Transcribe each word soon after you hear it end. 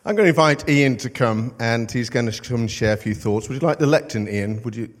I'm going to invite Ian to come, and he's going to come and share a few thoughts. Would you like the lectern, Ian?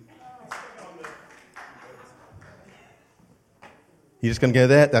 Would you? You're just going to go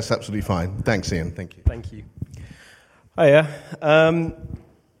there? That's absolutely fine. Thanks, Ian. Thank you. Thank you. Hiya.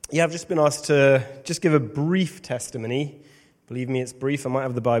 I've just been asked to just give a brief testimony. Believe me, it's brief. I might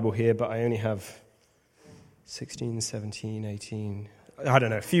have the Bible here, but I only have 16, 17, 18... I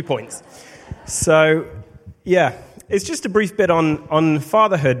don't know, a few points. So, it's just a brief bit on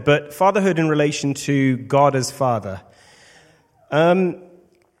fatherhood, but fatherhood in relation to God as Father. When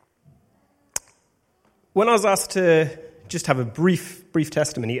I was asked to just have a brief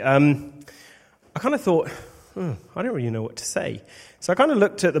testimony, I kind of thought, I don't really know what to say. So I kind of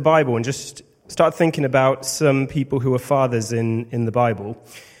looked at the Bible and just started thinking about some people who were fathers in the Bible.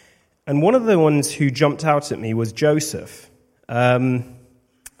 And one of the ones who jumped out at me was Joseph.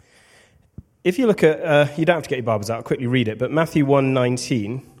 If you look at, you don't have to get your Bibles out, I'll quickly read it, but Matthew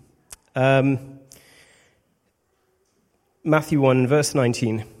 1:19, Matthew 1, verse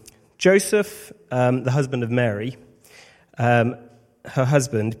 19, Joseph, the husband of Mary, her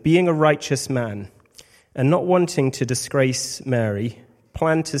husband, being a righteous man, and not wanting to disgrace Mary,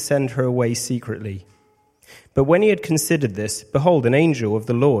 planned to send her away secretly. But when he had considered this, behold, an angel of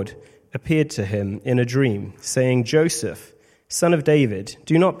the Lord appeared to him in a dream, saying, Joseph, son of David,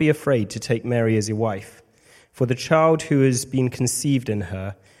 do not be afraid to take Mary as your wife, for the child who has been conceived in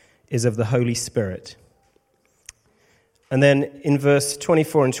her is of the Holy Spirit. And then in verse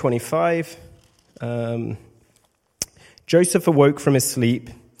 24 and 25, Joseph awoke from his sleep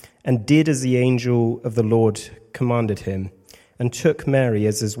and did as the angel of the Lord commanded him, and took Mary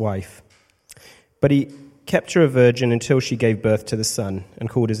as his wife. But he kept her a virgin until she gave birth to the son, and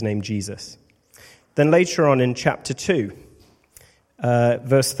called his name Jesus. Then later on in chapter 2,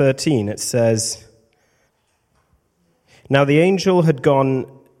 verse 13, it says, Now when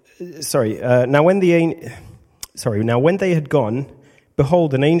they had gone,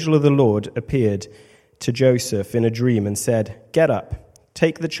 behold, an angel of the Lord appeared to Joseph in a dream and said, Get up,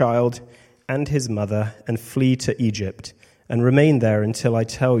 take the child and his mother, and flee to Egypt, and remain there until I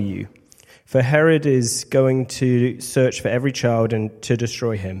tell you. For Herod is going to search for every child and to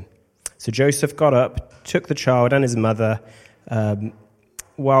destroy him. So Joseph got up, took the child and his mother,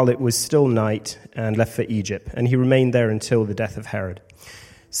 while it was still night, and left for Egypt. And he remained there until the death of Herod.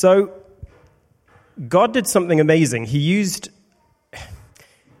 So God did something amazing. He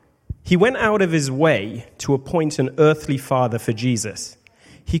went out of his way to appoint an earthly father for Jesus.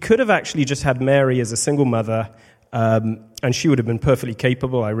 He could have actually just had Mary as a single mother, and she would have been perfectly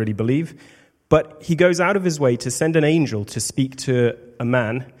capable, I really believe. But he goes out of his way to send an angel to speak to a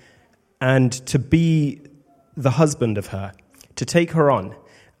man and to be the husband of her, to take her on.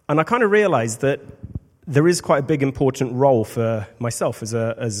 And I kind of realized that there is quite a big, important role for myself as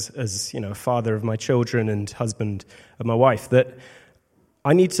a father of my children and husband of my wife, that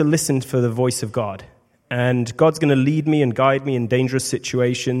I need to listen for the voice of God. And God's going to lead me and guide me in dangerous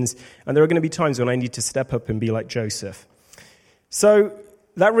situations. And there are going to be times when I need to step up and be like Joseph. So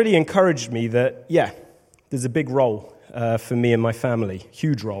that really encouraged me that, there's a big role for me and my family,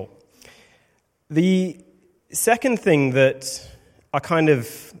 huge role. The second thing that I kind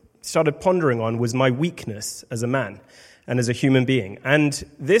of started pondering on was my weakness as a man and as a human being. And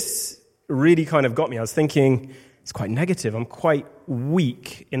this really kind of got me. I was thinking, it's quite negative. I'm quite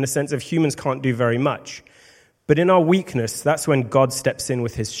weak in the sense of humans can't do very much. But in our weakness, that's when God steps in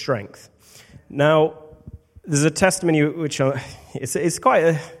with his strength. Now, there's a testimony which it's quite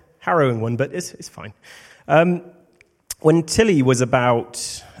a harrowing one, but it's fine. When Tilly was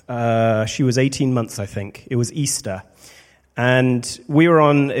she was 18 months, I think. It was Easter. And we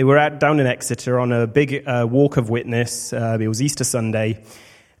were down in Exeter on a big walk of witness. It was Easter Sunday.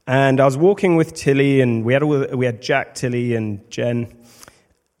 And I was walking with Tilly, and we had Jack, Tilly, and Jen.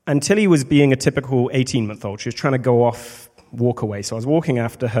 And Tilly was being a typical 18-month-old. She was trying to go off, walk away. So I was walking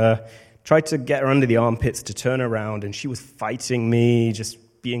after her, tried to get her under the armpits to turn around, and she was fighting me, just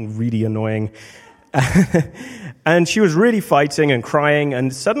being really annoying. And she was really fighting and crying,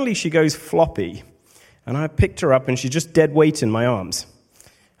 and suddenly she goes floppy. And I picked her up, and she's just dead weight in my arms.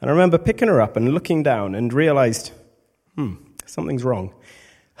 And I remember picking her up and looking down and realized, something's wrong.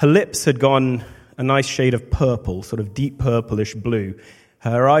 Her lips had gone a nice shade of purple, sort of deep purplish blue.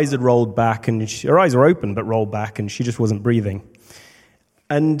 Her eyes had rolled back, and her eyes were open but rolled back, and she just wasn't breathing.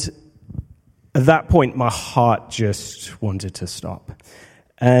 And at that point, my heart just wanted to stop.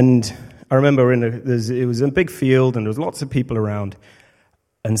 And I remember it was a big field, and there was lots of people around.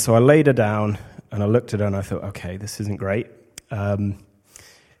 And so I laid her down, and I looked at her, and I thought, okay, this isn't great.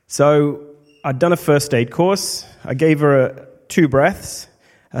 So I'd done a first aid course. I gave her 2 breaths,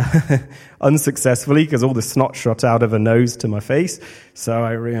 unsuccessfully because all the snot shot out of her nose to my face. So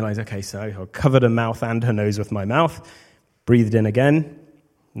I realized, okay, so I covered her mouth and her nose with my mouth, breathed in again,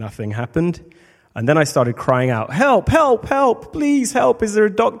 nothing happened. And then I started crying out, help, help, help, please help, is there a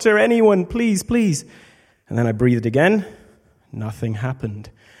doctor, anyone, please, please. And then I breathed again, nothing happened.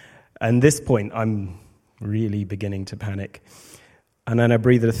 And at this point, I'm really beginning to panic. And then I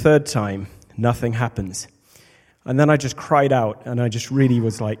breathed a third time, nothing happens. And then I just cried out, and I just really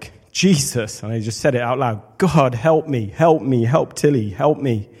was like, Jesus, and I just said it out loud, God, help me, help Tilly, help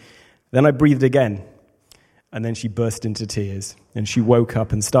me. Then I breathed again, and then she burst into tears, and she woke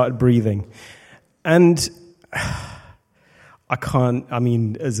up and started breathing. And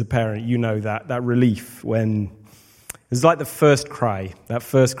as a parent, you know that relief when, it's like that first cry,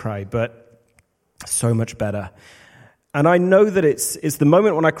 but so much better. And I know that it's the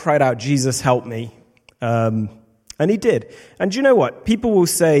moment when I cried out, Jesus, help me. And he did. And do you know what? People will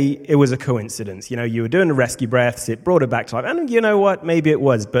say it was a coincidence. You know, you were doing the rescue breaths, it brought her back to life. And you know what? Maybe it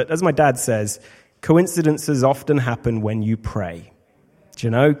was. But as my dad says, coincidences often happen when you pray. Do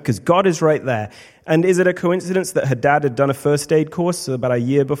you know? Because God is right there. And is it a coincidence that her dad had done a first aid course about a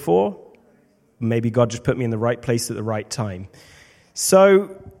year before? Maybe God just put me in the right place at the right time.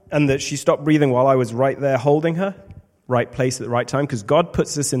 So, and that she stopped breathing while I was right there holding her. Right place at the right time. Because God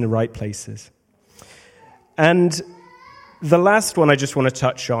puts us in the right places. And the last one I just want to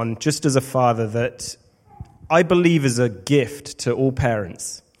touch on, just as a father, that I believe is a gift to all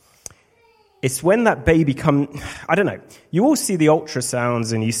parents. It's when that baby I don't know, you all see the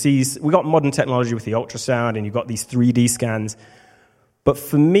ultrasounds and you see, we got modern technology with the ultrasound and you've got these 3D scans. But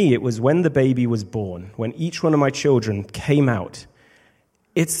for me, it was when the baby was born, when each one of my children came out.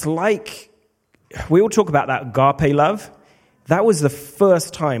 It's like, we all talk about that agape love. That was the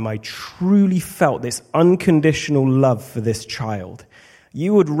first time I truly felt this unconditional love for this child.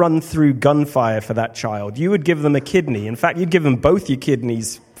 You would run through gunfire for that child. You would give them a kidney. In fact, you'd give them both your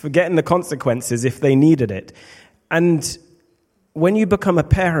kidneys, forgetting the consequences if they needed it. And when you become a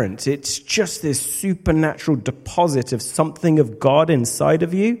parent, it's just this supernatural deposit of something of God inside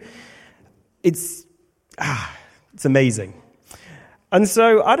of you. It's amazing. And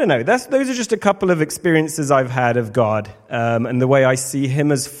so, I don't know, those are just a couple of experiences I've had of God and the way I see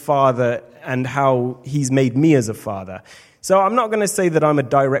him as father and how he's made me as a father. So I'm not going to say that I'm a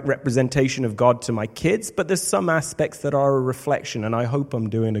direct representation of God to my kids, but there's some aspects that are a reflection, and I hope I'm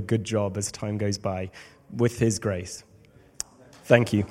doing a good job as time goes by with his grace. Thank you.